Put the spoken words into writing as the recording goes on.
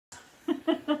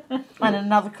And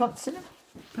another consonant.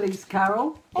 Please,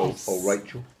 Carol. S. Or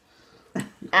Rachel.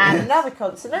 And another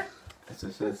consonant.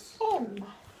 S. M.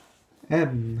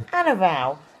 M. And a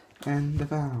vowel. And a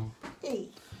vowel. E.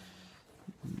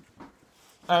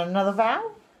 And another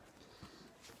vowel.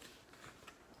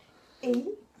 E.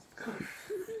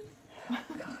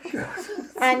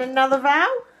 And another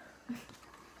vowel.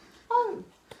 O.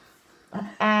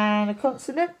 And a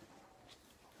consonant.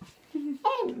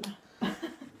 M.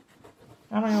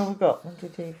 How many have we got? 1, 2,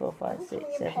 3, 4, 5, 6, Three in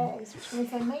 7. pairs, which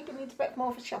means they maybe need a bit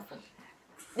more of a shuffle.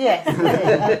 Yes.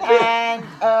 And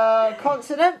a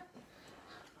consonant.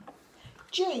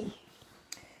 G.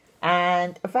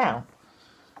 And a vowel.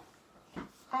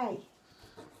 A.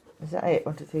 Is that it?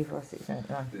 1, 2, 3, 4, 6, 7, 8,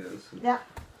 9. Yeah.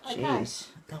 Okay. Jeez.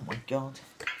 Oh my god.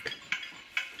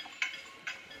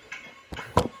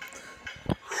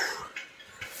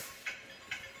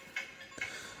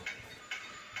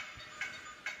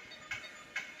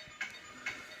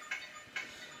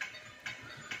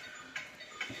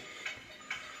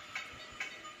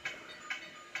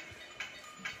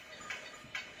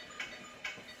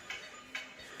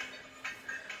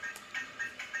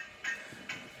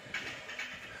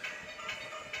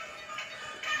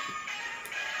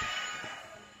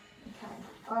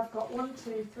 I've got 1,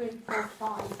 2, 3, 4,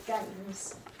 5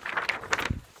 games.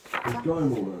 There's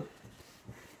going all there.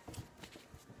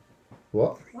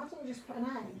 What? Why don't you just put an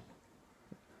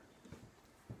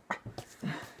A?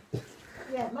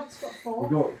 Yeah, Mike's got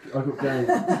 4. I've got games.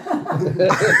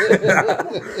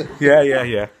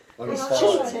 Yeah. I've got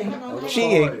Cheating. I've got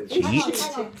Cheating. five. Cheat.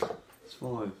 Hang on. It's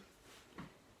 5.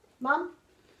 Mum?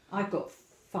 I've got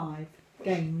 5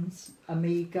 games.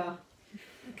 Amiga.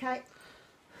 Okay.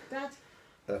 Dad?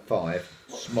 5.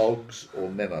 Smogs or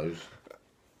memos.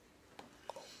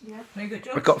 Yeah. Very good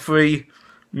I job. got 3.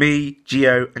 Me,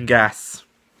 Geo, and Gas.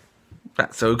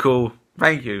 That's so cool.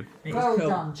 Thank you. Well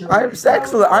done, George. I'm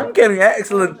excellent. I'm getting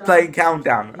excellent playing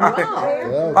Countdown. Well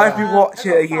I've been done.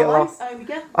 watching it a year Five. off. There we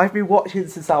go. I've been watching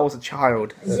since I was a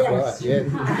child. That's Yes. right,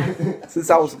 yeah. Since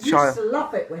I was a You used child. to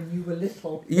love it when you were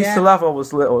little. Used to love it when I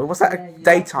was little. It was that Yeah, a you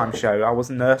daytime loved it. show. I was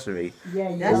in nursery. Yeah,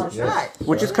 you Yes, loved that's it. right.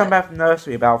 We just come back from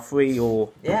nursery about 3 or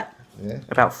Yeah. Yeah.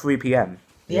 about 3 p.m.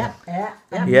 Yeah. Yeah,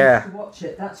 and you Yeah. used to watch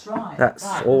it. That's right. That's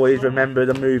Right. always remember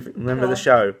the movie, remember the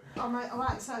show. Oh, mate,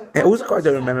 alright, so. It also I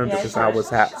don't remember Yeah, because yeah. I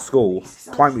was at school,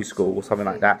 primary school or something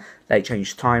like that. They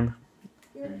changed time.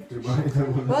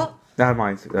 Well, Never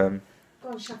mind, Go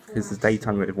on, shuffle. because it's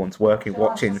daytime when everyone's working, Shall I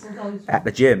watching shuffle those at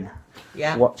the gym,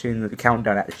 yeah. watching the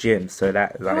countdown at the gym. So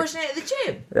that You like watching it at the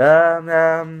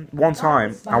gym? one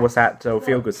time I was at the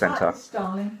Feel Good Like Centre, this,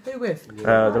 darling. Who with? the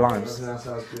Limes.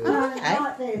 Oh, okay.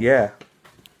 Like this. Yeah,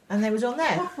 And they was on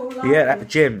there. Shuffle like yeah, at the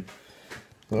this. gym.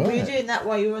 Were you Right. doing that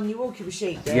while you were on your walking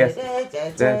machine? Yes. Yeah.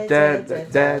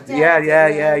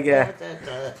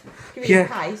 Give me Yeah. a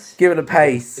pace. Give it a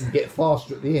pace. And get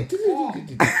faster at the end. It's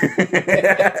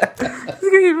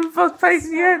gonna give it a fast pace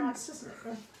in the end. Nice, doesn't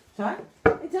it? Sorry?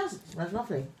 It does. It smells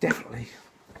lovely. Definitely.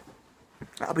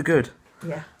 That'll be good.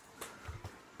 Yeah.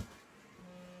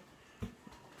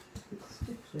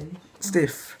 Stiffly.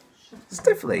 Stiff.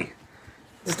 Stiffly.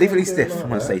 Stiffly stiff. I'm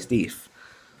gonna say stiff.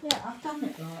 Yeah, I've done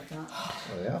it like that. Oh,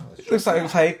 yeah. Looks like we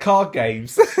play card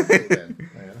games. Then.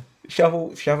 Yeah. Shuffle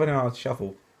and hard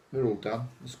shuffle. We're all done.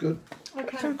 That's good.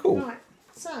 Okay. So cool. Right,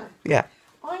 so. Yeah.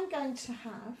 I'm going to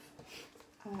have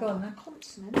Go on a then.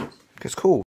 consonant. It's cool.